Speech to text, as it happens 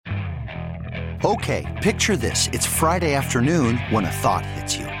Okay, picture this. It's Friday afternoon when a thought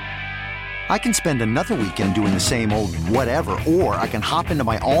hits you. I can spend another weekend doing the same old whatever, or I can hop into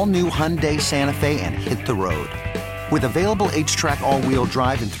my all-new Hyundai Santa Fe and hit the road. With available H-Track all-wheel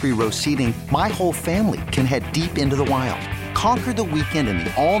drive and 3-row seating, my whole family can head deep into the wild. Conquer the weekend in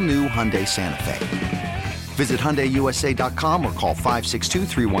the all-new Hyundai Santa Fe. Visit HyundaiUSA.com or call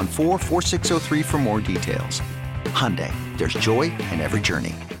 562-314-4603 for more details. Hyundai, there's joy in every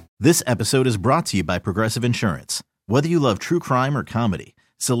journey. This episode is brought to you by Progressive Insurance. Whether you love true crime or comedy,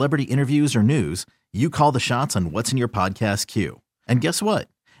 celebrity interviews or news, you call the shots on what's in your podcast queue. And guess what?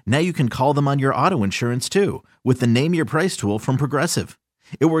 Now you can call them on your auto insurance too with the Name Your Price tool from Progressive.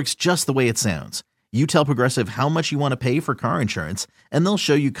 It works just the way it sounds. You tell Progressive how much you want to pay for car insurance, and they'll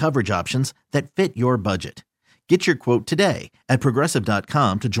show you coverage options that fit your budget. Get your quote today at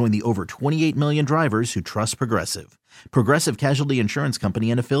Progressive.com to join the over 28 million drivers who trust Progressive. Progressive Casualty Insurance Company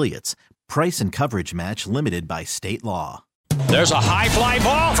and Affiliates. Price and coverage match limited by state law. There's a high fly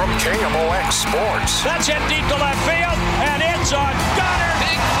ball from KMOX Sports. That's hit deep to left field, and it's a gunner.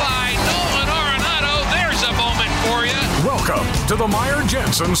 Big fly, Nolan Arenado. There's a moment for you. Welcome to the Meyer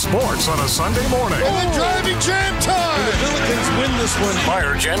Jensen Sports on a Sunday morning. And the driving jam time. And the Billikens win this one.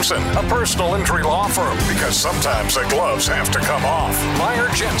 Meyer Jensen, a personal injury law firm, because sometimes the gloves have to come off.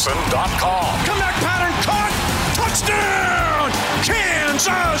 MeyerJensen.com. Comeback pattern caught. Touchdown,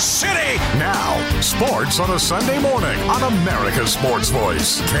 Kansas City. Now, sports on a Sunday morning on America's Sports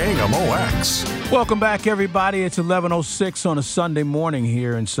Voice, KMOX. Welcome back, everybody. It's 11:06 on a Sunday morning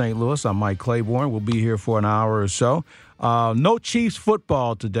here in St. Louis. I'm Mike Claiborne. We'll be here for an hour or so. No Chiefs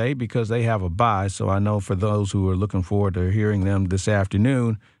football today because they have a bye, so I know for those who are looking forward to hearing them this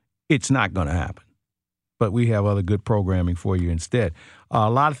afternoon, it's not going to happen. But we have other good programming for you instead.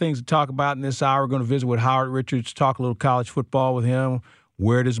 A lot of things to talk about in this hour. We're going to visit with Howard Richards, talk a little college football with him.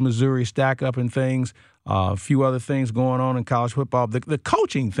 Where does Missouri stack up in things? A few other things going on in college football. The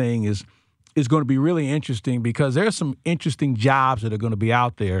coaching thing is going to be really interesting because there's some interesting jobs that are going to be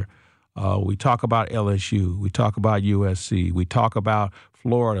out there. We talk about LSU. We talk about USC. We talk about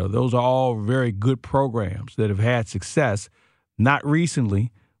Florida. Those are all very good programs that have had success, not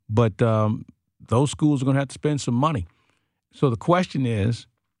recently, but those schools are going to have to spend some money. So the question is,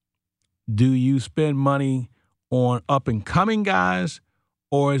 do you spend money on up-and-coming guys,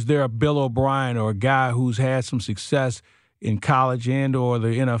 or is there a Bill O'Brien or a guy who's had some success in college and or the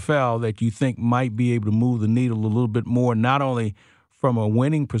NFL that you think might be able to move the needle a little bit more, not only from a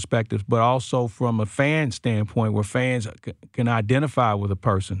winning perspective, but also from a fan standpoint where fans can identify with a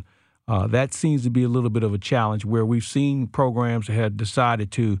person? That seems to be a little bit of a challenge where we've seen programs that have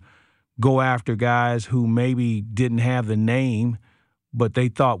decided to go after guys who maybe didn't have the name, but they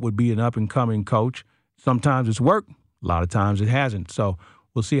thought would be an up-and-coming coach. Sometimes it's worked. A lot of times it hasn't. So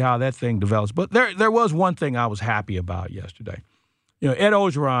we'll see how that thing develops. But there was one thing I was happy about yesterday. You know, Ed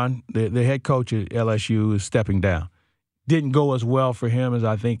Orgeron, the head coach at LSU, is stepping down. Didn't go as well for him as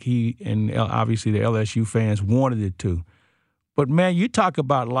I think he and obviously the LSU fans wanted it to. But, man, you talk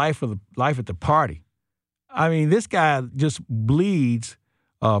about life at the party. I mean, this guy just bleeds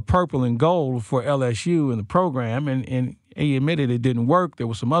purple and gold for LSU in the program, and he admitted it didn't work. There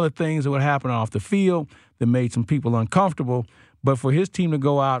were some other things that would happen off the field that made some people uncomfortable. But for his team to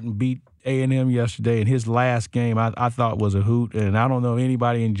go out and beat A&M yesterday in his last game, I thought was a hoot, and I don't know if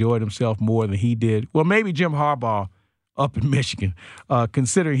anybody enjoyed himself more than he did. Well, maybe Jim Harbaugh up in Michigan,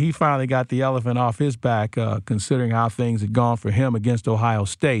 considering he finally got the elephant off his back, considering how things had gone for him against Ohio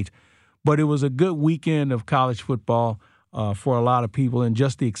State. But it was a good weekend of college football for a lot of people, and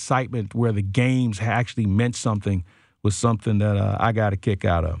just the excitement where the games actually meant something was something that I got a kick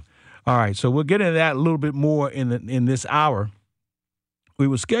out of. All right, so we'll get into that a little bit more in this hour. We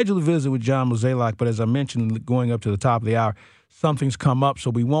were scheduled to visit with John Mozeliak, but as I mentioned going up to the top of the hour, something's come up,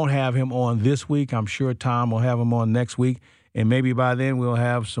 so we won't have him on this week. I'm sure Tom will have him on next week, and maybe by then we'll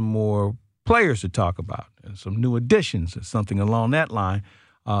have some more players to talk about and some new additions or something along that line.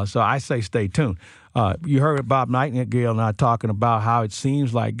 So I say stay tuned. You heard Bob Nightingale and I talking about how it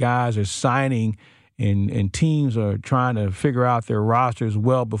seems like guys are signing and teams are trying to figure out their rosters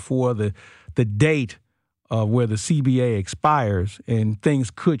well before the date of where the CBA expires, and things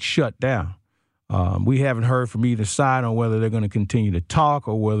could shut down. We haven't heard from either side on whether they're going to continue to talk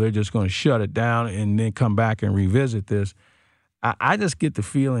or whether they're just going to shut it down and then come back and revisit this. I just get the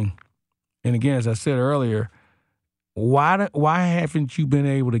feeling, and again, as I said earlier, why haven't you been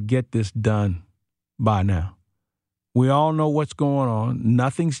able to get this done by now? We all know what's going on.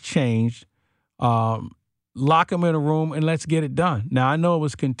 Nothing's changed. Lock them in a room and let's get it done. Now, I know it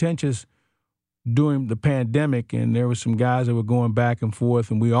was contentious during the pandemic, and there were some guys that were going back and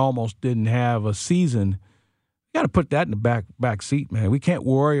forth, and we almost didn't have a season. You got to put that in the back seat, man. We can't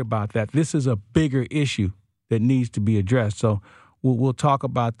worry about that. This is a bigger issue that needs to be addressed. So we'll talk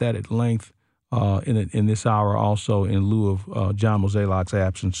about that at length in this hour also in lieu of John Mozeliak's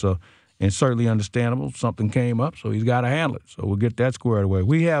absence. So, and certainly understandable. Something came up, so he's got to handle it. So we'll get that squared away.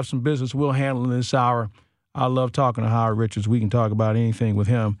 We have some business we'll handle in this hour. I love talking to Howard Richards. We can talk about anything with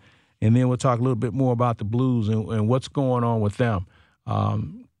him. And then we'll talk a little bit more about the Blues and what's going on with them.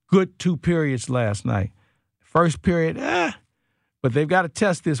 Good 2 periods last night. First period, but they've got to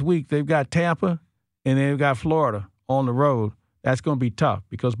test this week. They've got Tampa and they've got Florida on the road. That's going to be tough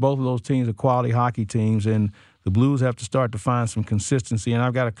because both of those teams are quality hockey teams, and the Blues have to start to find some consistency. And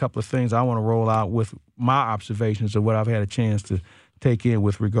I've got a couple of things I want to roll out with my observations of what I've had a chance to take in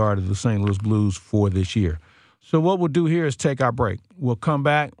with regard to the St. Louis Blues for this year. So what we'll do here is take our break. We'll come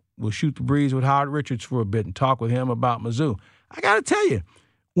back. We'll shoot the breeze with Howard Richards for a bit and talk with him about Mizzou. I got to tell you,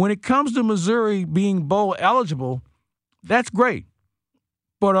 when it comes to Missouri being bowl eligible, that's great.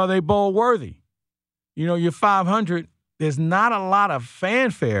 But are they bowl worthy? You know, you're 500. There's not a lot of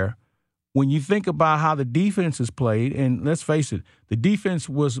fanfare when you think about how the defense is played. And let's face it, the defense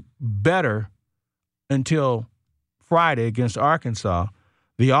was better until Friday against Arkansas.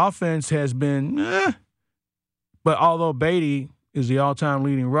 The offense has been, but although Beatty is the all-time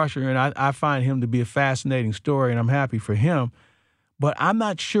leading rusher, and I find him to be a fascinating story, and I'm happy for him. But I'm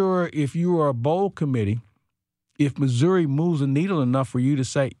not sure if you are a bowl committee, if Missouri moves the needle enough for you to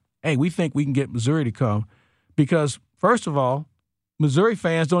say, hey, we think we can get Missouri to come. Because, first of all, Missouri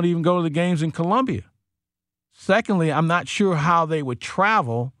fans don't even go to the games in Columbia. Secondly, I'm not sure how they would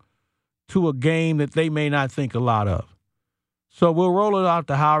travel to a game that they may not think a lot of. So we'll roll it out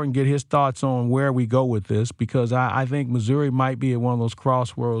to Howard and get his thoughts on where we go with this, because I think Missouri might be at one of those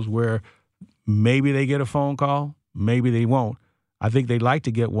crossroads where maybe they get a phone call, maybe they won't. I think they'd like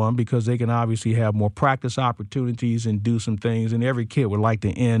to get one because they can obviously have more practice opportunities and do some things, and every kid would like to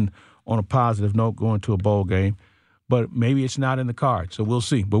end on a positive note going to a bowl game. But maybe it's not in the cards, so we'll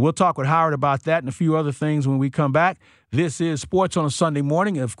see. But we'll talk with Howard about that and a few other things when we come back. This is Sports on a Sunday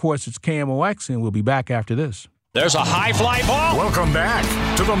Morning. Of course, it's KMOX, and we'll be back after this. There's a high fly ball. Welcome back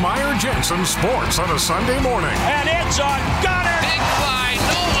to the Meyer Jensen Sports on a Sunday Morning. And it's a gunner. Big fly,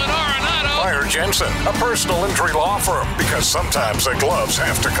 Nolan Arenado. Meyer Jensen, a personal injury law firm, because sometimes the gloves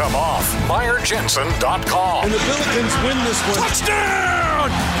have to come off. MeyerJensen.com. And the Billikens win this one.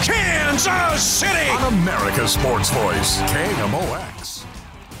 Touchdown! Kansas City! On America's Sports Voice, KMOX.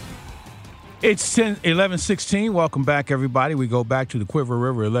 It's 11:16. Welcome back, everybody. We go back to the Quiver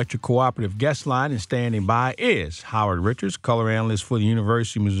River Electric Cooperative guest line, and standing by is Howard Richards, color analyst for the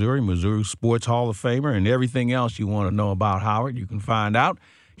University of Missouri, Missouri Sports Hall of Famer, and everything else you want to know about Howard, you can find out.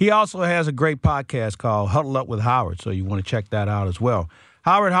 He also has a great podcast called Huddle Up with Howard, so you want to check that out as well.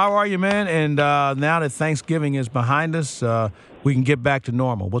 Howard, how are you, man? And now that Thanksgiving is behind us, we can get back to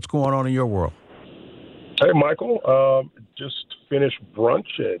normal. What's going on in your world? Hey, Michael. Just finished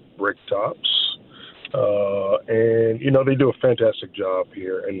brunch at Bricktops. And, they do a fantastic job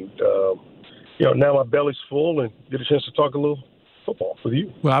here. And, now my belly's full and get a chance to talk a little football with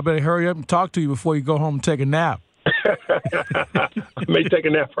you. Well, I better hurry up and talk to you before you go home and take a nap. I may take a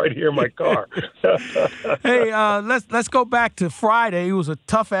nap right here in my car. Hey, let's go back to Friday. It was a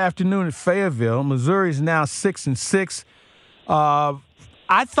tough afternoon at Fayetteville. Missouri is now 6-6.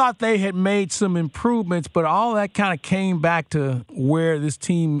 I thought they had made some improvements, but all that kind of came back to where this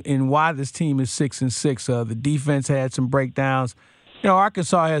team and why this team is 6-6. The defense had some breakdowns.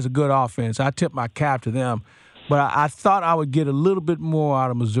 Arkansas has a good offense. I tip my cap to them, but I thought I would get a little bit more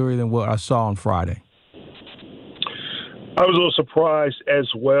out of Missouri than what I saw on Friday. I was a little surprised as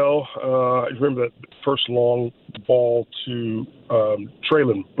well. I remember that first long ball to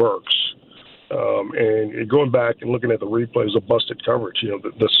Traylon Burks. And going back and looking at the replays of busted coverage,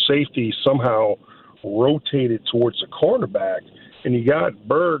 the safety somehow rotated towards the cornerback, and you got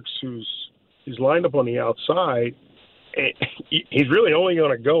Burks he's lined up on the outside, and he's really only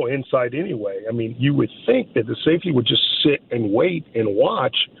going to go inside anyway. I mean, you would think that the safety would just sit and wait and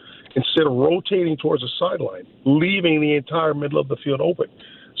watch instead of rotating towards the sideline, leaving the entire middle of the field open.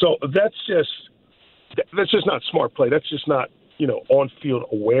 So that's just not smart play. That's just not, on-field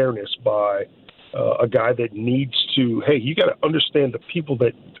awareness by a guy that needs to, hey, you got to understand the people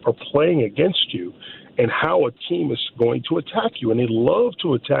that are playing against you and how a team is going to attack you. And they love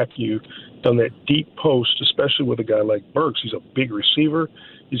to attack you on that deep post, especially with a guy like Burks. He's a big receiver.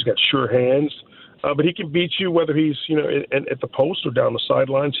 He's got sure hands. But he can beat you whether he's, at the post or down the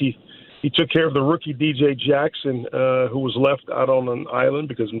sidelines. He took care of the rookie D.J. Jackson, who was left out on an island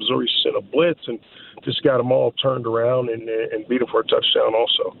because Missouri sent a blitz and just got them all turned around and beat him for a touchdown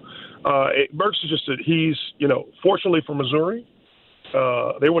also. Burks is just he's, fortunately for Missouri,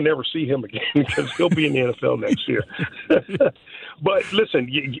 they will never see him again because he'll be in the NFL next year. But listen,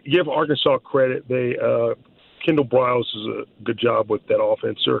 give Arkansas credit. Kendall Briles does a good job with that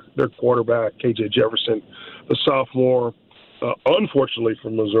offense. Their quarterback, K.J. Jefferson, the sophomore, unfortunately for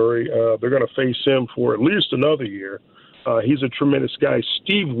Missouri, they're going to face him for at least another year. He's a tremendous guy.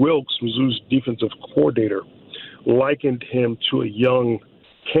 Steve Wilkes, Mizzou's defensive coordinator, likened him to a young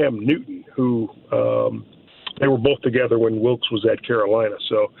Cam Newton, who they were both together when Wilkes was at Carolina.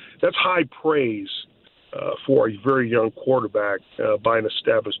 So that's high praise for a very young quarterback by an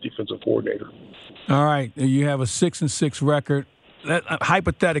established defensive coordinator. All right, you have a 6-6 record.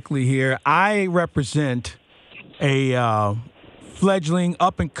 Hypothetically here, I represent a fledgling,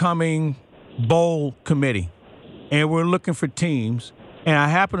 up-and-coming bowl committee, and we're looking for teams. And I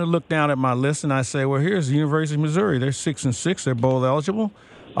happen to look down at my list, and I say, well, here's the University of Missouri. They're 6-6. They're bowl eligible.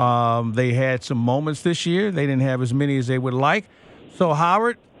 They had some moments this year. They didn't have as many as they would like. So,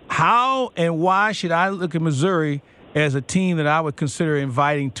 Howard, how and why should I look at Missouri as a team that I would consider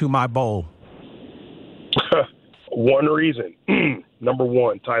inviting to my bowl? One reason. Number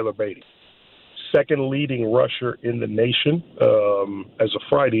one, Tyler Beatty. Second leading rusher in the nation, as of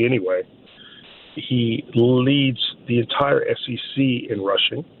Friday anyway. He leads the entire SEC in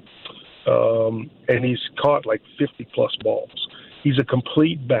rushing, and he's caught like 50-plus balls. He's a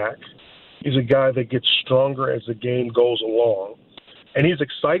complete back. He's a guy that gets stronger as the game goes along, and he's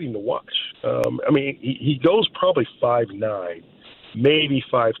exciting to watch. He goes probably 5'9", maybe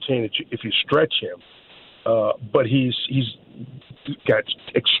 5'10" if you stretch him, but he's got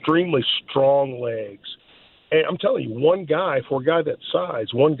extremely strong legs. And I'm telling you, for a guy that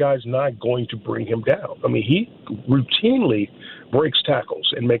size, one guy's not going to bring him down. I mean, he routinely breaks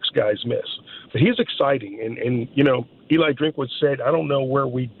tackles and makes guys miss. But he's exciting. And Eli Drinkwitz said, I don't know where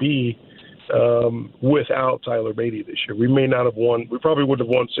we'd be without Tyler Beatty this year. We may not have won. We probably would have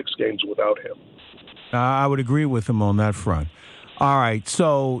won 6 games without him. I would agree with him on that front. All right,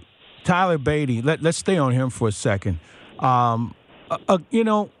 so Tyler Beatty, let's stay on him for a second.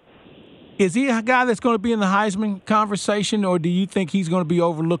 Is he a guy that's going to be in the Heisman conversation, or do you think he's going to be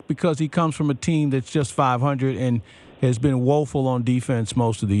overlooked because he comes from a team that's just 500 and has been woeful on defense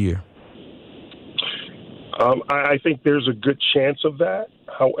most of the year? I think there's a good chance of that.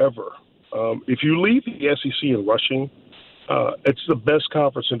 However, if you lead the SEC in rushing, it's the best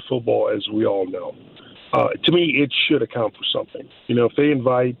conference in football, as we all know. To me, it should account for something. If they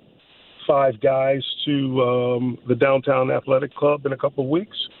invite 5 guys to the Downtown Athletic Club in a couple of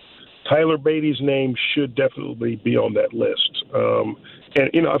weeks, Tyler Beatty's name should definitely be on that list.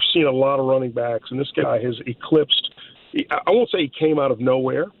 I've seen a lot of running backs, and this guy has eclipsed. I won't say he came out of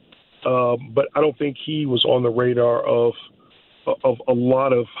nowhere, but I don't think he was on the radar of a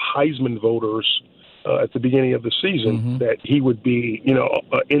lot of Heisman voters at the beginning of the season that he would be,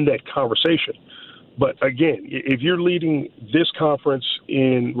 in that conversation. But again, if you're leading this conference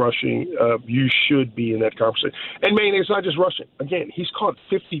in rushing, you should be in that conversation. And man, it's not just rushing. Again, he's caught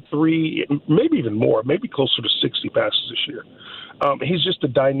 53, maybe even more, maybe closer to 60 passes this year. He's just a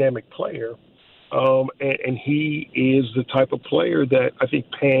dynamic player, and he is the type of player that I think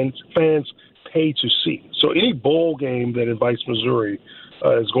fans pay to see. So any bowl game that invites Missouri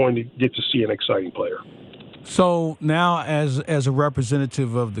is going to get to see an exciting player. So now, as a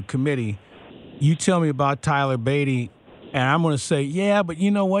representative of the committee, you tell me about Tyler Beatty, and I'm going to say, yeah, but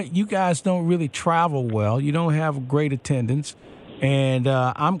you know what? You guys don't really travel well. You don't have great attendance. And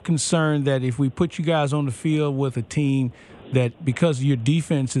I'm concerned that if we put you guys on the field with a team that, because your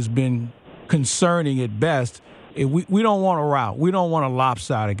defense has been concerning at best, we don't want a rout. We don't want a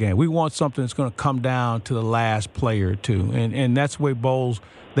lopsided game. We want something that's going to come down to the last player or two. And that's the way bowls,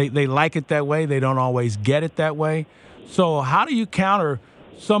 they like it that way. They don't always get it that way. So how do you counter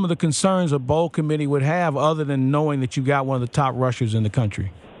some of the concerns a bowl committee would have other than knowing that you got one of the top rushers in the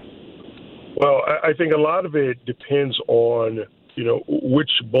country? Well, I think a lot of it depends on,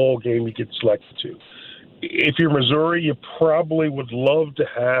 which bowl game you get selected to. If you're Missouri, you probably would love to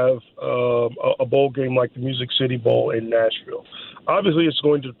have a bowl game like the Music City Bowl in Nashville. Obviously, it's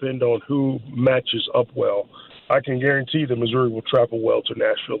going to depend on who matches up well. I can guarantee that Missouri will travel well to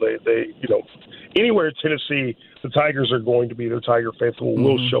Nashville. They anywhere in Tennessee, the Tigers are going to be there. Tiger faithful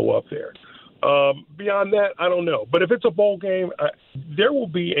will show up there. Beyond that, I don't know. But if it's a bowl game, there will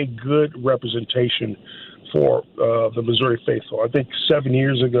be a good representation for the Missouri faithful. I think 7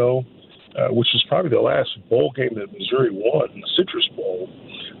 years ago, which is probably the last bowl game that Missouri won, the Citrus Bowl.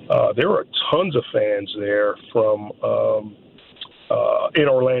 There were tons of fans there from in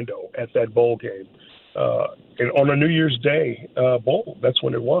Orlando at that bowl game. And on a New Year's Day bowl, that's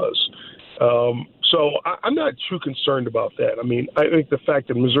when it was. So I'm not too concerned about that. I mean, I think the fact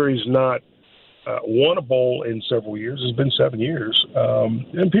that Missouri's not won a bowl in several years, it's been 7 years,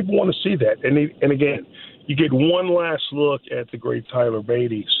 and people want to see that. And again, you get one last look at the great Tyler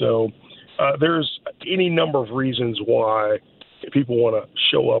Beatty. So there's any number of reasons why people want to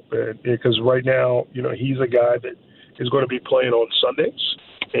show up, because right now, he's a guy that is going to be playing on Sundays.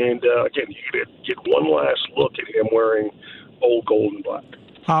 And again, you get one last look at him wearing old gold and black.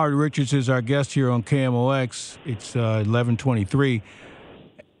 Howard Richards is our guest here on KMOX. It's 11:23.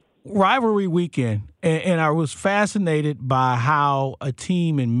 Rivalry weekend, and I was fascinated by how a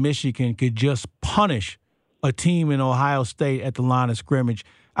team in Michigan could just punish a team in Ohio State at the line of scrimmage.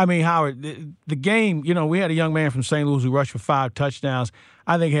 I mean, Howard, the game, we had a young man from St. Louis who rushed for 5 touchdowns.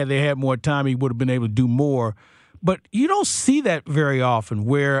 I think had they had more time, he would have been able to do more. But you don't see that very often,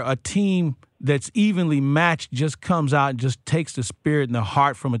 where a team that's evenly matched just comes out and just takes the spirit and the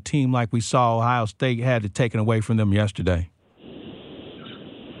heart from a team like we saw Ohio State had it taken away from them yesterday.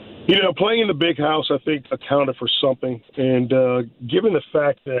 Playing in the big house, I think, accounted for something. And given the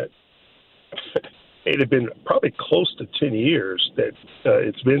fact that it had been probably close to 10 years that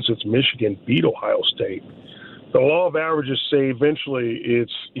it's been since Michigan beat Ohio State, the law of averages say eventually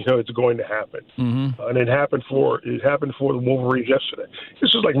it's going to happen. Mm-hmm. And it happened for the Wolverines yesterday.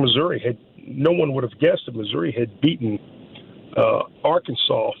 This is like Missouri no one would have guessed that Missouri had beaten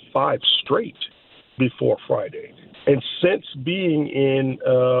Arkansas 5 straight before Friday. And since being in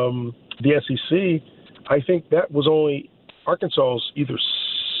the SEC, I think that was only Arkansas's either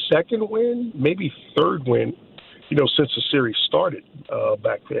second win, maybe third win, since the series started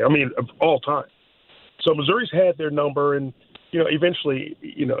back there. I mean, of all time. So Missouri's had their number, and eventually,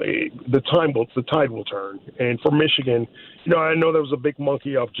 the tide will turn. And for Michigan, I know there was a big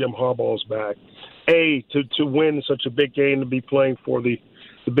monkey off Jim Harbaugh's back. To win such a big game, to be playing for the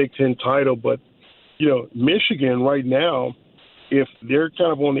Big Ten title, but Michigan right now, if they're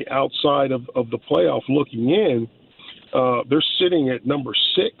kind of on the outside of the playoff looking in, they're sitting at number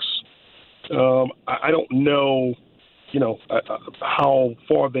 6. I don't know. How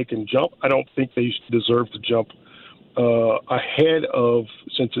far they can jump. I don't think they deserve to jump ahead of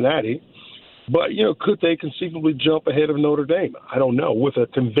Cincinnati. But, could they conceivably jump ahead of Notre Dame? I don't know. With a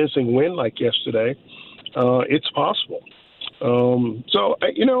convincing win like yesterday, it's possible.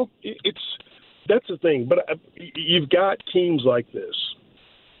 That's the thing. But you've got teams like this.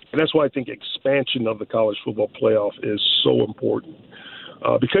 And that's why I think expansion of the college football playoff is so important.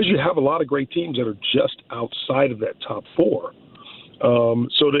 Because you have a lot of great teams that are just outside of that top 4.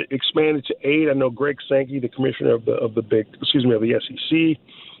 So to expand it to 8, I know Greg Sankey, the commissioner of the SEC,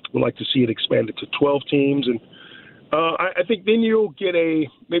 would like to see it expanded to 12 teams, and I think then you'll get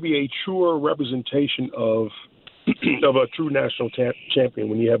maybe a truer representation of a true national champion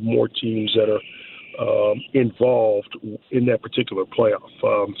when you have more teams that are involved in that particular playoff.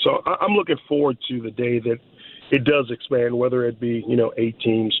 So I'm looking forward to the day that it does expand, whether it be 8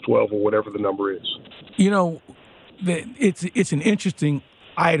 teams, 12, or whatever the number is. It's an interesting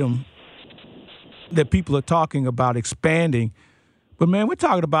item that people are talking about expanding, but man, we're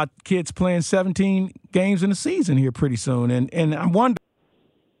talking about kids playing 17 games in a season here pretty soon, and I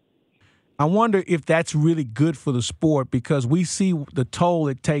wonder if that's really good for the sport, because we see the toll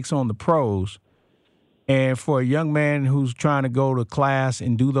it takes on the pros, and for a young man who's trying to go to class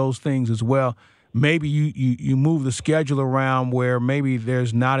and do those things as well. Maybe you move the schedule around where maybe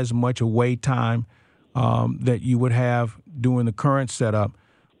there's not as much away time that you would have doing the current setup.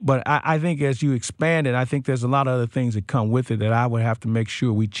 But I think as you expand it, I think there's a lot of other things that come with it that I would have to make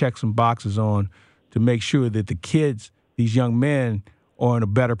sure we check some boxes on to make sure that the kids, these young men, are in a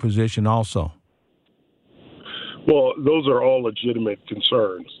better position also. Well, those are all legitimate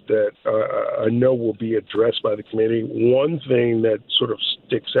concerns that I know will be addressed by the committee. One thing that sort of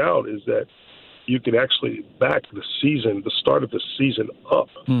sticks out is that you could actually back the start of the season up,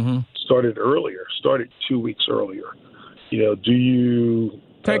 started 2 weeks earlier. Do you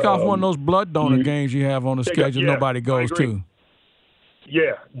take off one of those blood donor games you have on the schedule nobody goes to?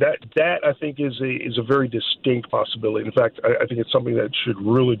 Yeah, that I think is a very distinct possibility. In fact, I think it's something that should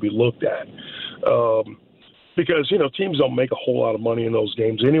really be looked at, because teams don't make a whole lot of money in those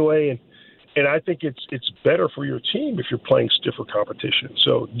games anyway, and I think it's better for your team if you're playing stiffer competition.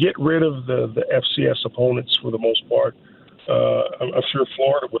 So get rid of the FCS opponents for the most part. I'm sure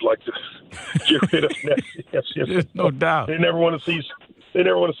Florida would like to get rid of FCS. There's no doubt. They never want to see They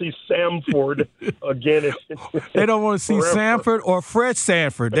never want to see Samford again. They don't want to see forever. Sanford or Fred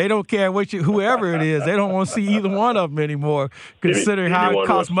Sanford. They don't care whoever it is. They don't want to see either one of them anymore, considering how it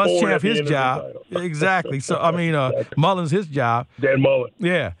cost Muschamp his job. Exactly. So, I mean, Mullen's his job. Dan Mullen.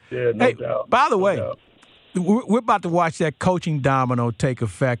 Yeah. Yeah, no doubt. By the way, doubt. We're about to watch that coaching domino take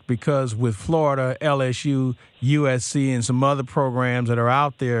effect because with Florida, LSU, USC, and some other programs that are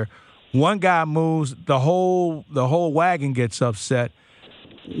out there, one guy moves, the whole wagon gets upset.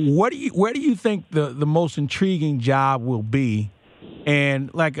 Where do you think the most intriguing job will be?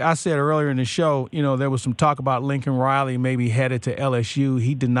 And like I said earlier in the show, there was some talk about Lincoln Riley maybe headed to LSU.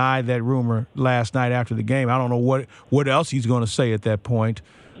 He denied that rumor last night after the game. I don't know what else he's going to say at that point.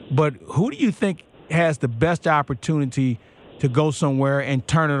 But who do you think has the best opportunity to go somewhere and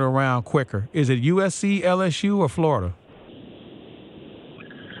turn it around quicker? Is it USC, LSU, or Florida?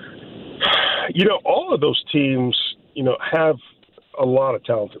 All of those teams, have a lot of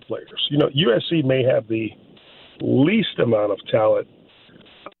talented players. USC may have the least amount of talent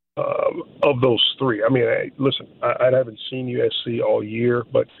of those three. I mean, I haven't seen USC all year,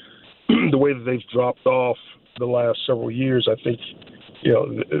 but the way that they've dropped off the last several years, I think,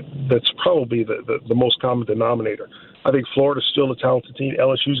 that's probably the most common denominator. I think Florida's still a talented team.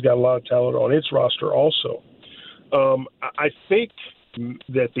 LSU's got a lot of talent on its roster also. I think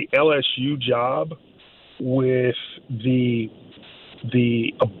that the LSU job, with the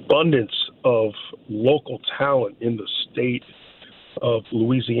abundance of local talent in the state of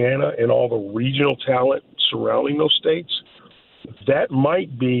Louisiana and all the regional talent surrounding those states, that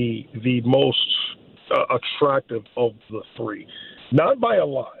might be the most attractive of the three. Not by a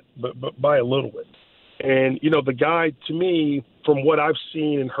lot, but by a little bit. And, the guy, to me, from what I've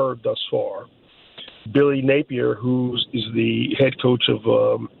seen and heard thus far, Billy Napier, who is the head coach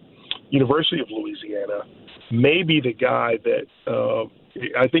of University of Louisiana, may be the guy that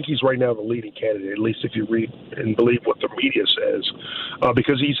I think he's right now the leading candidate, at least if you read and believe what the media says,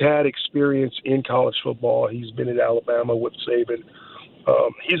 because he's had experience in college football. He's been at Alabama with Saban.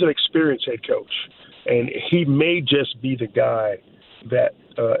 He's an experienced head coach, and he may just be the guy that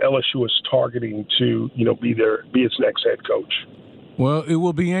LSU is targeting to, be its next head coach. Well, it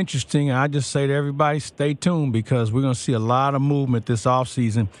will be interesting. I just say to everybody, stay tuned because we're going to see a lot of movement this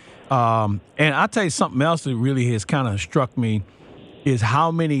offseason. And I'll tell you something else that really has kind of struck me is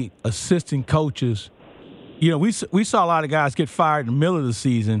how many assistant coaches, we saw a lot of guys get fired in the middle of the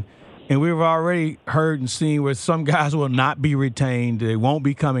season, and we've already heard and seen where some guys will not be retained. They won't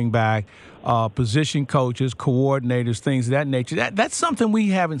be coming back. Position coaches, coordinators, things of that nature. That's something we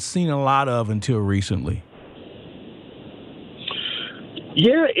haven't seen a lot of until recently.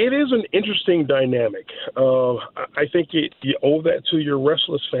 Yeah, it is an interesting dynamic. I think you owe that to your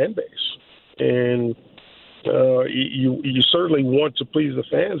restless fan base. And you certainly want to please the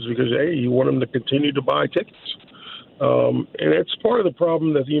fans because, hey, you want them to continue to buy tickets. And it's part of the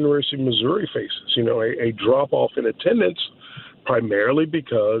problem that the University of Missouri faces, a drop-off in attendance, primarily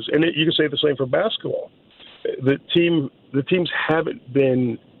because, and you can say the same for basketball, the teams haven't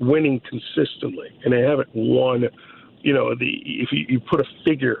been winning consistently, and they haven't won. If you put a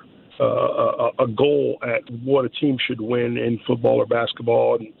figure, a goal at what a team should win in football or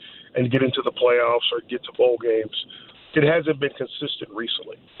basketball and get into the playoffs or get to bowl games, it hasn't been consistent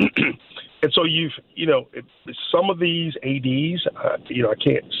recently. And so some of these ADs, I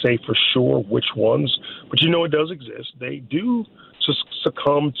can't say for sure which ones, but it does exist. They do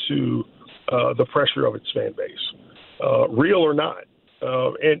succumb to the pressure of its fan base, real or not.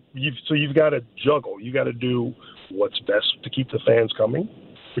 And you've got to juggle. You got to do what's best to keep the fans coming,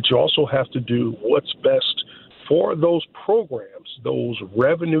 but you also have to do what's best for those programs, those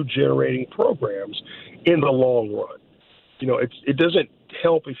revenue-generating programs in the long run. It doesn't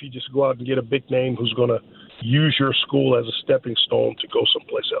help if you just go out and get a big name who's going to use your school as a stepping stone to go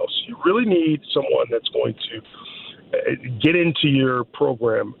someplace else. You really need someone that's going to get into your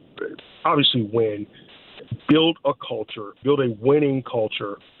program, obviously win, build a culture, build a winning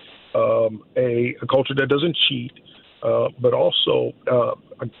culture, a culture that doesn't cheat, but also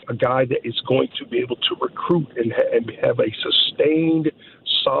a guy that is going to be able to recruit and have a sustained,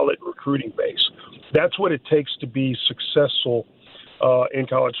 solid recruiting base. That's what it takes to be successful in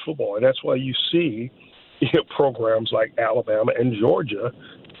college football, and that's why you see programs like Alabama and Georgia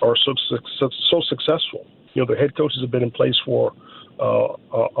are so successful. The head coaches have been in place for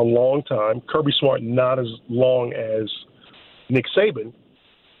a long time. Kirby Smart not as long as Nick Saban,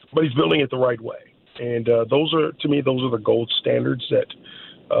 but he's building it the right way. And those are the gold standards that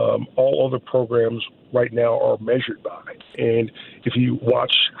all other programs right now are measured by. And if you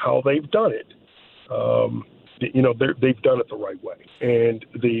watch how they've done it, they've done it the right way. And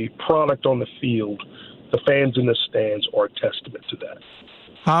the product on the field, the fans in the stands are a testament to that.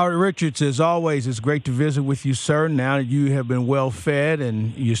 Howard Richards, as always, it's great to visit with you, sir. Now that you have been well fed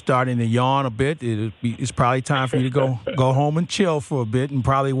and you're starting to yawn a bit, it's probably time for you to go home and chill for a bit and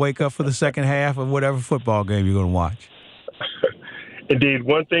probably wake up for the second half of whatever football game you're going to watch. Indeed.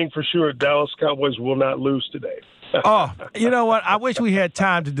 One thing for sure, Dallas Cowboys will not lose today. Oh, you know what? I wish we had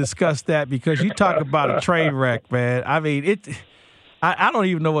time to discuss that because you talk about a train wreck, man. I mean, I don't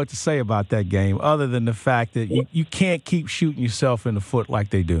even know what to say about that game other than the fact that you can't keep shooting yourself in the foot like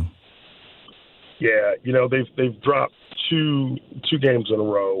they do. Yeah, they've dropped two games in a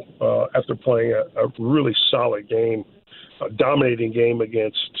row after playing a really solid game, a dominating game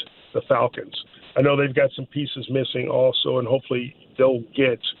against the Falcons. I know they've got some pieces missing also, and hopefully they'll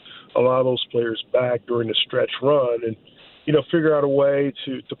get a lot of those players back during the stretch run and, figure out a way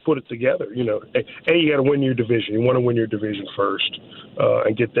to put it together. You got to win your division. You want to win your division first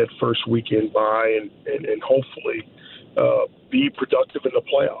and get that first weekend bye and hopefully be productive in the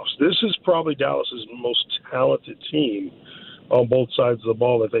playoffs. This is probably Dallas's most talented team on both sides of the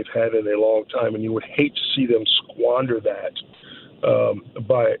ball that they've had in a long time, and you would hate to see them squander that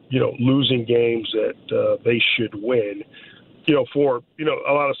by losing games that they should win. For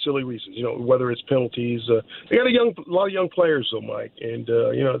a lot of silly reasons. Whether it's penalties. They got a lot of young players, though, Mike, and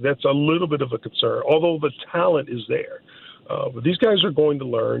that's a little bit of a concern. Although the talent is there, but these guys are going to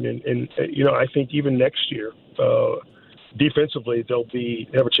learn, and I think even next year, defensively, they'll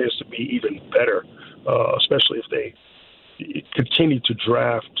have a chance to be even better, especially if they continue to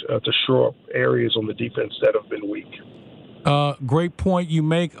draft to shore up areas on the defense that have been weak. Great point you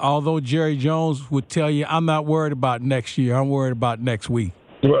make, although Jerry Jones would tell you, I'm not worried about next year. I'm worried about next week.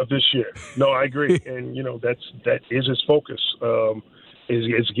 Well, this year. No, I agree. And, that is his focus,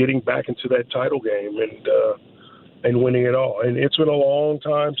 is getting back into that title game and winning it all. And it's been a long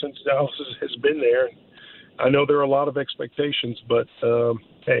time since Dallas has been there. I know there are a lot of expectations, but,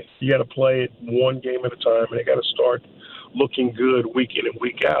 hey, you got to play it one game at a time, and they got to start looking good week in and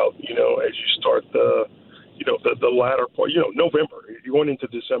week out, as you start the latter part, November. You're going into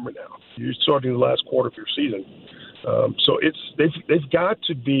December now. You're starting the last quarter of your season. So they've got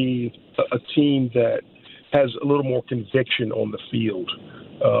to be a team that has a little more conviction on the field.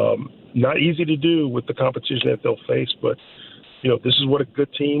 Not easy to do with the competition that they'll face, but this is what a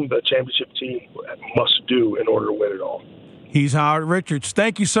good team, the championship team, must do in order to win it all. He's Howard Richards.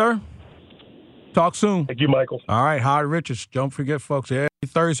 Thank you, sir. Talk soon. Thank you, Michael. All right, Howard Richards. Don't forget, folks, every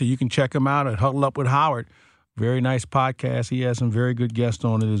Thursday you can check him out at Huddle Up with Howard. Very nice podcast. He has some very good guests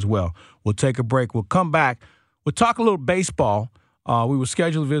on it as well. We'll take a break. We'll come back. We'll talk a little baseball. We were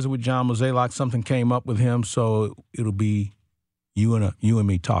scheduled to visit with John Mozeliak. Something came up with him, so it'll be you and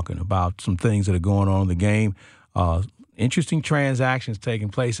me talking about some things that are going on in the game. Interesting transactions taking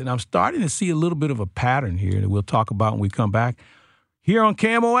place, and I'm starting to see a little bit of a pattern here that we'll talk about when we come back here on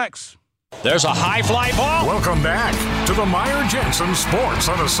KMOX. There's a high fly ball. Welcome back to the Meyer Jensen Sports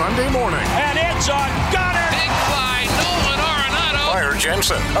on a Sunday morning. And it's a gunner. Big fly, Nolan Arenado. Meyer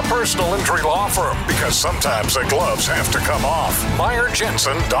Jensen, a personal injury law firm, because sometimes the gloves have to come off.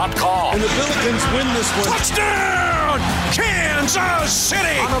 MeyerJensen.com. And the Billikens win this one. Touchdown, Kansas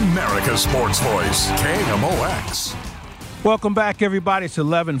City. On America's Sports Voice, KMOX. Welcome back, everybody. It's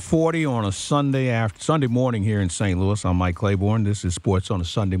 11:40 on a Sunday morning here in St. Louis. I'm Mike Claiborne. This is Sports on a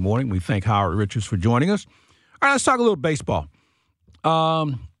Sunday morning. We thank Howard Richards for joining us. All right, let's talk a little baseball.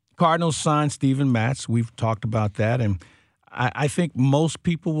 Cardinals signed Steven Matz. We've talked about that, and I think most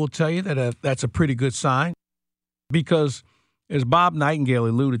people will tell you that that's a pretty good sign because, as Bob Nightingale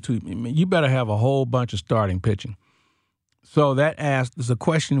alluded to, you better have a whole bunch of starting pitching. So the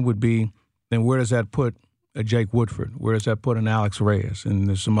question would be, then where does that put a Jake Woodford? Where does that put an Alex Reyes? And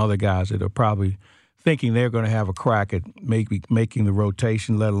there's some other guys that are probably thinking they're going to have a crack at maybe making the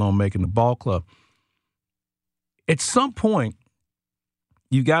rotation, let alone making the ball club. At some point,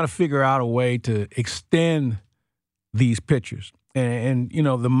 you got to figure out a way to extend these pitchers. And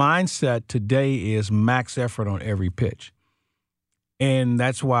the mindset today is max effort on every pitch. And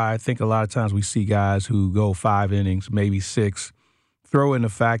that's why I think a lot of times we see guys who go 5 innings, maybe 6, throw in the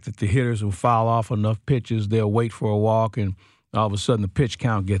fact that the hitters will foul off enough pitches, they'll wait for a walk, and all of a sudden the pitch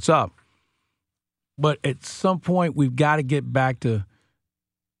count gets up. But at some point, we've got to get back to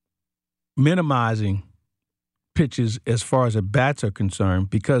minimizing pitches as far as the bats are concerned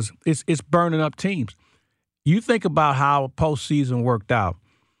because it's burning up teams. You think about how postseason worked out,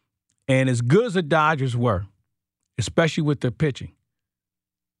 and as good as the Dodgers were, especially with their pitching,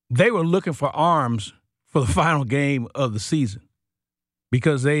 they were looking for arms for the final game of the season.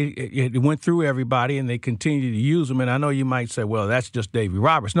 because it went through everybody and they continue to use them. And I know you might say, well, that's just Davy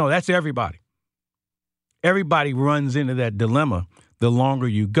Roberts. No, that's everybody. Everybody runs into that dilemma the longer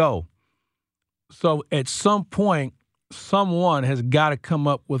you go. So at some point, someone has got to come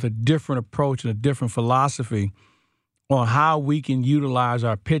up with a different approach and a different philosophy on how we can utilize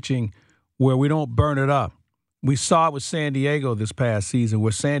our pitching where we don't burn it up. We saw it with San Diego this past season,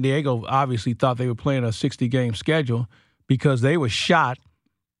 where San Diego obviously thought they were playing a 60-game schedule because they were shot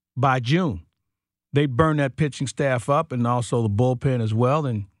by June. They burned that pitching staff up and also the bullpen as well,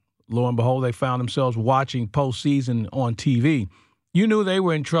 and lo and behold, they found themselves watching postseason on TV. You knew they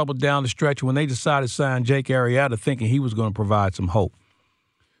were in trouble down the stretch when they decided to sign Jake Arrieta, thinking he was going to provide some hope.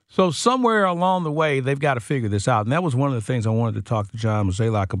 So somewhere along the way, they've got to figure this out. And that was one of the things I wanted to talk to John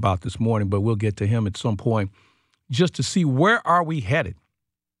Mozeliak about this morning, but we'll get to him at some point, just to see where are we headed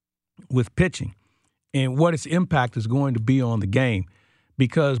with pitching and what its impact is going to be on the game.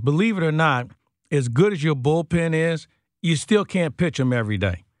 Because believe it or not, as good as your bullpen is, you still can't pitch them every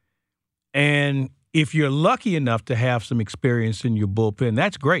day. And if you're lucky enough to have some experience in your bullpen,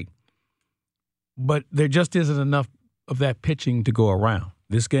 that's great. But there just isn't enough of that pitching to go around.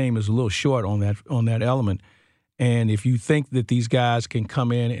 This game is a little short on that element. And if you think that these guys can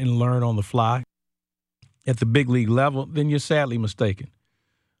come in and learn on the fly at the big league level, then you're sadly mistaken.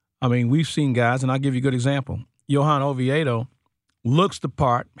 I mean, we've seen guys, and I'll give you a good example. Johan Oviedo looks the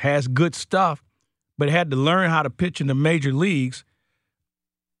part, has good stuff, but had to learn how to pitch in the major leagues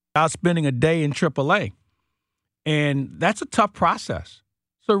without spending a day in AAA. And that's a tough process.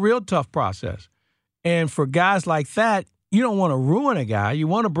 It's a real tough process. And for guys like that, you don't want to ruin a guy. You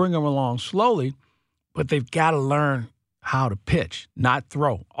want to bring him along slowly, but they've got to learn how to pitch, not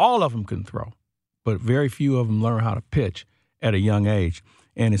throw. All of them can throw, but very few of them learn how to pitch at a young age,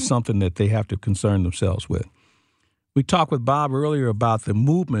 and it's something that they have to concern themselves with. We talked with Bob earlier about the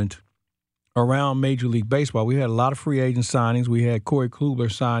movement around Major League Baseball. We had a lot of free agent signings. We had Corey Kluber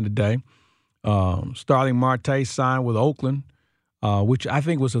signed today. Starling Marte signed with Oakland, which I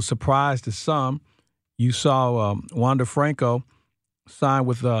think was a surprise to some. You saw Wander Franco sign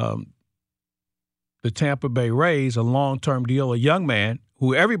with the Tampa Bay Rays, a long-term deal, a young man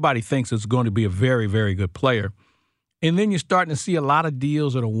who everybody thinks is going to be a very, very good player. And then you're starting to see a lot of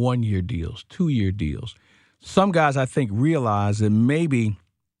deals that are one-year deals, two-year deals. Some guys, I think, realize that maybe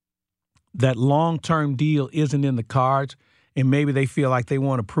that long-term deal isn't in the cards, and maybe they feel like they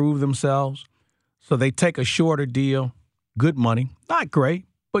want to prove themselves. So they take a shorter deal, good money, not great,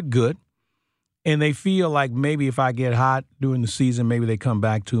 but good. And they feel like maybe if I get hot during the season, maybe they come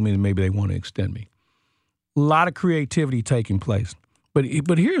back to me and maybe they want to extend me. A lot of creativity taking place. But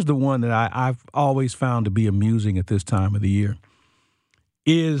here's the one that I've always found to be amusing at this time of the year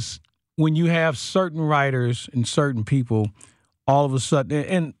is when you have certain writers and certain people all of a sudden,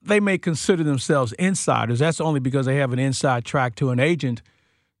 and they may consider themselves insiders. That's only because they have an inside track to an agent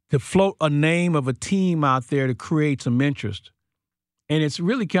to float a name of a team out there to create some interest. And it's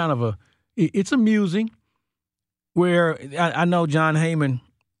really kind of it's amusing where I know John Heyman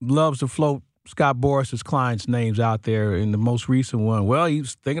loves to float Scott Boris's clients' names out there in the most recent one. Well,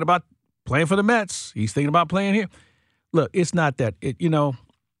 he's thinking about playing for the Mets. He's thinking about playing here. Look, it's not that.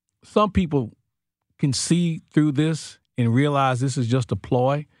 Some people can see through this and realize this is just a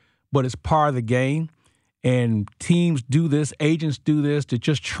ploy, but it's part of the game. And teams do this, agents do this to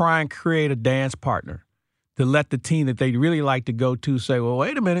just try and create a dance partner, to let the team that they really like to go to say, well,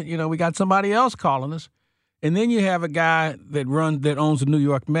 wait a minute, we got somebody else calling us. And then you have a guy that owns the New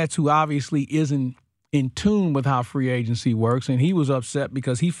York Mets who obviously isn't in tune with how free agency works, and he was upset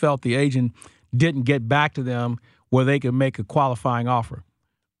because he felt the agent didn't get back to them where they could make a qualifying offer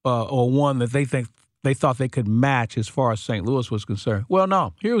or one that they thought they could match as far as St. Louis was concerned. Well,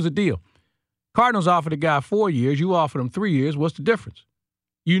 no, here was the deal. Cardinals offered a guy 4 years. You offered him 3 years. What's the difference?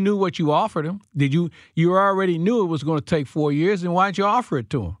 You knew what you offered him. You already knew it was going to take 4 years, then why didn't you offer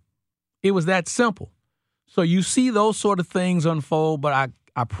it to him? It was that simple. So you see those sort of things unfold, but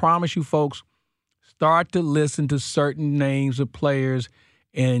I promise you folks, start to listen to certain names of players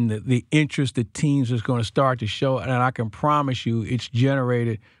and the interest that teams is going to start to show. And I can promise you it's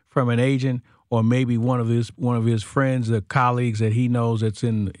generated from an agent or maybe one of his friends or colleagues that he knows that's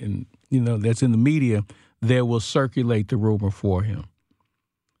in the media that will circulate the rumor for him.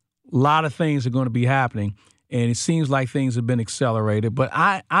 A lot of things are going to be happening, and it seems like things have been accelerated. But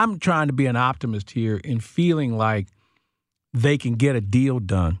I'm trying to be an optimist here and feeling like they can get a deal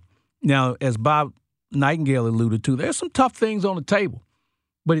done. Now, as Bob Nightingale alluded to, there's some tough things on the table.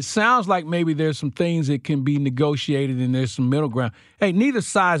 But it sounds like maybe there's some things that can be negotiated and there's some middle ground. Hey, neither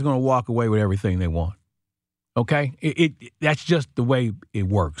side's going to walk away with everything they want. Okay? That's just the way it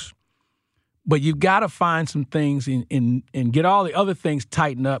works. But you've got to find some things and get all the other things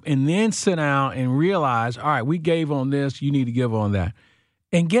tightened up and then sit down and realize, all right, we gave on this, you need to give on that.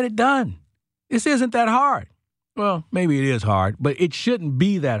 And get it done. This isn't that hard. Well, maybe it is hard, but it shouldn't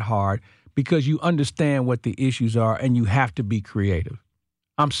be that hard because you understand what the issues are and you have to be creative.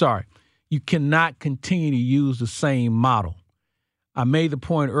 I'm sorry. You cannot continue to use the same model. I made the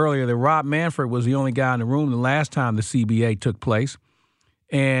point earlier that Rob Manfred was the only guy in the room the last time the CBA took place,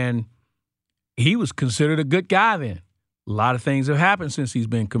 and he was considered a good guy then. A lot of things have happened since he's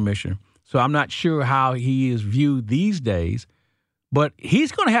been commissioner, so I'm not sure how he is viewed these days, but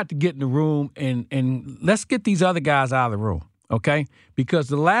he's going to have to get in the room and let's get these other guys out of the room, okay? Because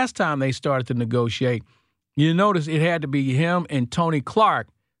the last time they started to negotiate, you notice it had to be him and Tony Clark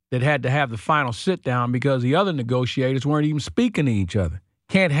that had to have the final sit-down because the other negotiators weren't even speaking to each other.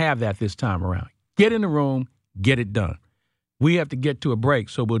 Can't have that this time around. Get in the room, get it done. We have to get to a break,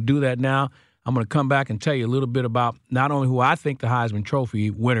 so we'll do that now. I'm going to come back and tell you a little bit about not only who I think the Heisman Trophy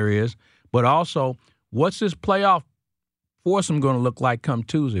winner is, but also what's this playoff foursome going to look like come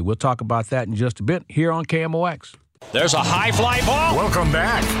Tuesday. We'll talk about that in just a bit here on KMOX. There's a high fly ball. Welcome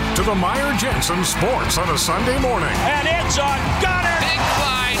back to the Meyer Jensen Sports on a Sunday morning. And it's a gunner. Big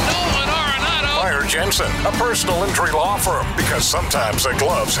fly, Nolan Arenado. Meyer Jensen, a personal injury law firm, because sometimes the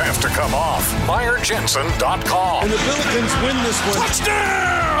gloves have to come off. MeyerJensen.com. And the Billikens win this one.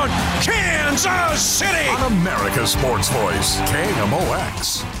 Touchdown, Kansas City. On America's Sports Voice,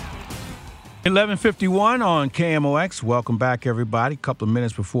 KMOX. 11:51 on KMOX. Welcome back, everybody. A couple of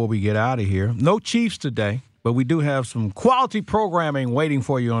minutes before we get out of here. No Chiefs today, but we do have some quality programming waiting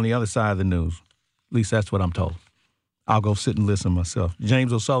for you on the other side of the news. At least that's what I'm told. I'll go sit and listen myself.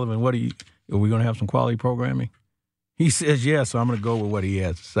 James O'Sullivan, are we going to have some quality programming? He says yes, so I'm going to go with what he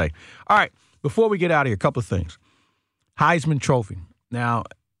has to say. All right, before we get out of here, a couple of things. Heisman Trophy. Now,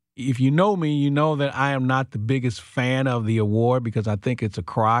 if you know me, you know that I am not the biggest fan of the award because I think it's a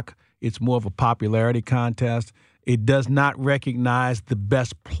crock. It's more of a popularity contest. It does not recognize the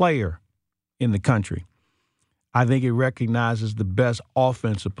best player in the country. I think it recognizes the best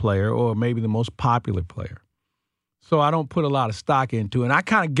offensive player or maybe the most popular player. So I don't put a lot of stock into it. And I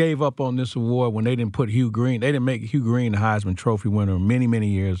kind of gave up on this award when they didn't put Hugh Green. They didn't make Hugh Green the Heisman Trophy winner many, many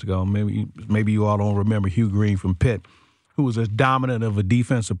years ago. Maybe you all don't remember Hugh Green from Pitt, who was as dominant of a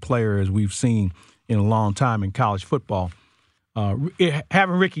defensive player as we've seen in a long time in college football.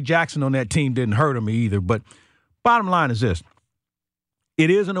 Having Ricky Jackson on that team didn't hurt him either. But bottom line is this. It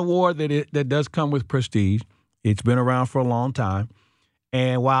is an award that does come with prestige. It's been around for a long time.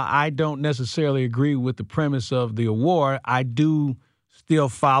 And while I don't necessarily agree with the premise of the award, I do still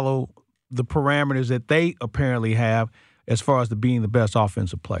follow the parameters that they apparently have as far as being the best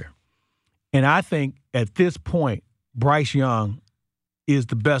offensive player. And I think at this point, Bryce Young is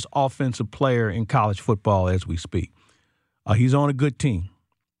the best offensive player in college football as we speak. He's on a good team,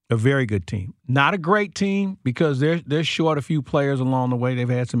 a very good team. Not a great team because they're short a few players along the way. They've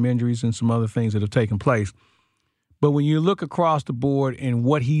had some injuries and some other things that have taken place. But when you look across the board and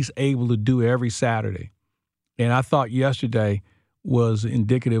what he's able to do every Saturday, and I thought yesterday was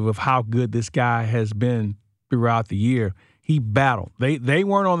indicative of how good this guy has been throughout the year, he battled. They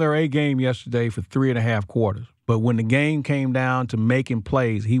weren't on their A game yesterday for 3.5 quarters. But when the game came down to making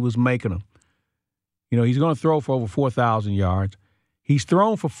plays, he was making them. You know, he's going to throw for over 4,000 yards. He's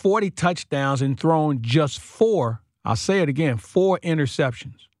thrown for 40 touchdowns and thrown just 4, I'll say it again, 4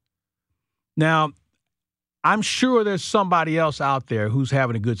 interceptions. Now, I'm sure there's somebody else out there who's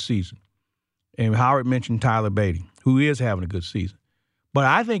having a good season. And Howard mentioned Tyler Beatty, who is having a good season. But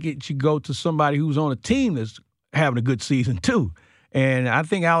I think it should go to somebody who's on a team that's having a good season too. And I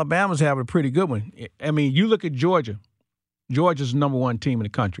think Alabama's having a pretty good one. I mean, you look at Georgia. Georgia's the number 1 team in the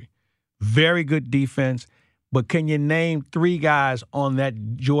country. Very good defense. But can you name 3 guys on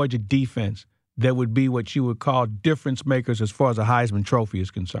that Georgia defense that would be what you would call difference makers as far as a Heisman Trophy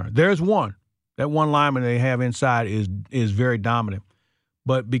is concerned? There's one. That one lineman they have inside is very dominant.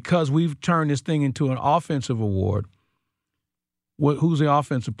 But because we've turned this thing into an offensive award, who's the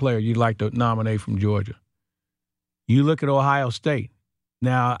offensive player you'd like to nominate from Georgia? You look at Ohio State.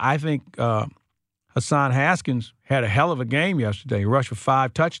 Now, I think Hassan Haskins had a hell of a game yesterday. He rushed for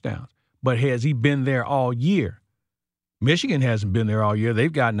 5 touchdowns. But has he been there all year? Michigan hasn't been there all year.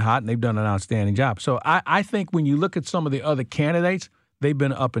 They've gotten hot, and they've done an outstanding job. So I think when you look at some of the other candidates, they've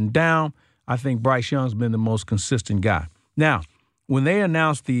been up and down. I think Bryce Young's been the most consistent guy. Now, when they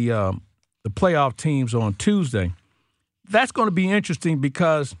announced the playoff teams on Tuesday, that's going to be interesting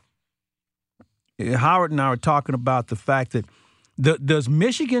because Howard and I were talking about the fact that does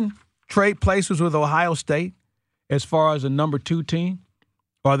Michigan trade places with Ohio State? as far as a number 2 team?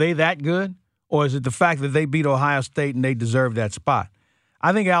 Are they that good? Or is it the fact that they beat Ohio State and they deserve that spot?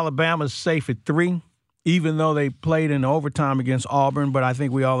 I think Alabama's safe at 3, even though they played in overtime against Auburn. But I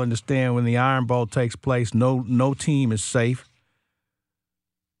think we all understand when the Iron Bowl takes place, no team is safe.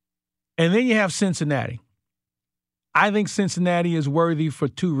 And then you have Cincinnati. I think Cincinnati is worthy for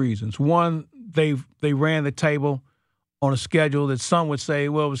 2 reasons. One, they ran the table on a schedule that some would say,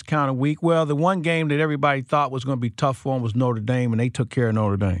 well, it was kind of weak. Well, the one game that everybody thought was going to be tough for them was Notre Dame, and they took care of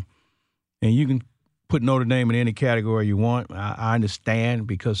Notre Dame. And you can put Notre Dame in any category you want. I understand,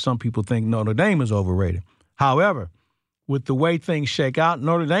 because some people think Notre Dame is overrated. However, with the way things shake out,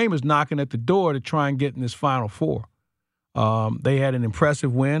 Notre Dame is knocking at the door to try and get in this Final Four. They had an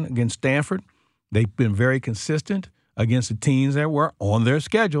impressive win against Stanford. They've been very consistent against the teams that were on their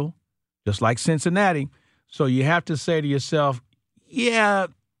schedule, just like Cincinnati. So you have to say to yourself, yeah,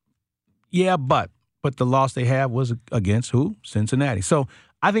 but the loss they have was against who? Cincinnati. So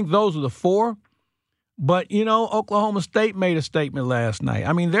I think those are the 4. But, Oklahoma State made a statement last night.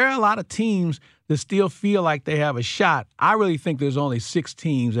 I mean, there are a lot of teams that still feel like they have a shot. I really think there's only 6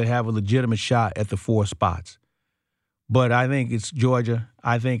 teams that have a legitimate shot at the 4 spots. But I think it's Georgia.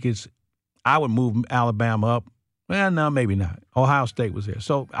 I would move Alabama up. Well, no, maybe not. Ohio State was there.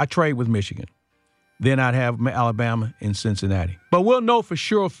 So I trade with Michigan. Then I'd have Alabama and Cincinnati. But we'll know for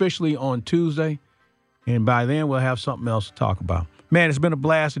sure officially on Tuesday. And by then, we'll have something else to talk about. Man, it's been a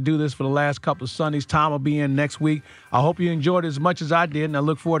blast to do this for the last couple of Sundays. Tom will be in next week. I hope you enjoyed it as much as I did, and I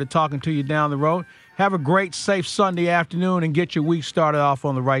look forward to talking to you down the road. Have a great, safe Sunday afternoon and get your week started off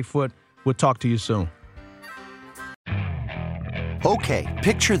on the right foot. We'll talk to you soon. Okay,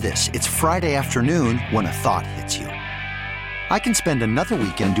 picture this. It's Friday afternoon when a thought hits you. I can spend another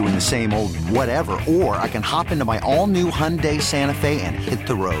weekend doing the same old whatever, or I can hop into my all-new Hyundai Santa Fe and hit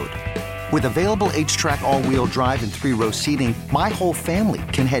the road. With available H-Track all-wheel drive and 3-row seating, my whole family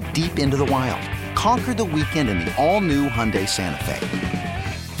can head deep into the wild. Conquer the weekend in the all-new Hyundai Santa Fe.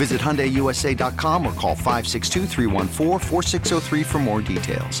 Visit HyundaiUSA.com or call 562-314-4603 for more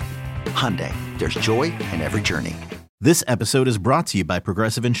details. Hyundai, there's joy in every journey. This episode is brought to you by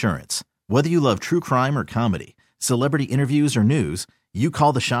Progressive Insurance. Whether you love true crime or comedy, celebrity interviews or news, you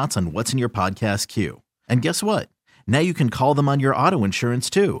call the shots on what's in your podcast queue. And guess what? Now you can call them on your auto insurance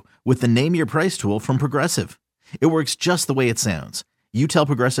too with the Name Your Price tool from Progressive. It works just the way it sounds. You tell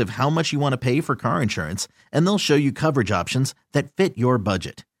Progressive how much you want to pay for car insurance, and they'll show you coverage options that fit your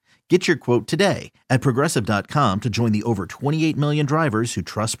budget. Get your quote today at Progressive.com to join the over 28 million drivers who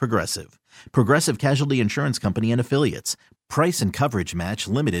trust Progressive. Progressive Casualty Insurance Company and Affiliates. Price and coverage match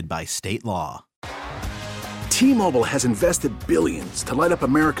limited by state law. T-Mobile has invested billions to light up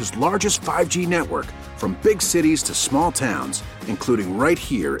America's largest 5G network, from big cities to small towns, including right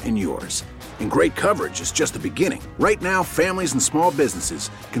here in yours. And great coverage is just the beginning. Right now, families and small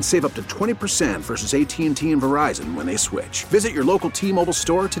businesses can save up to 20% versus AT&T and Verizon when they switch. Visit your local T-Mobile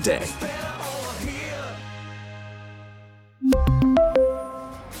store today.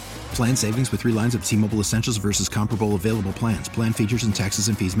 Plan savings with 3 lines of T-Mobile Essentials versus comparable available plans. Plan features and taxes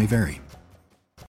and fees may vary.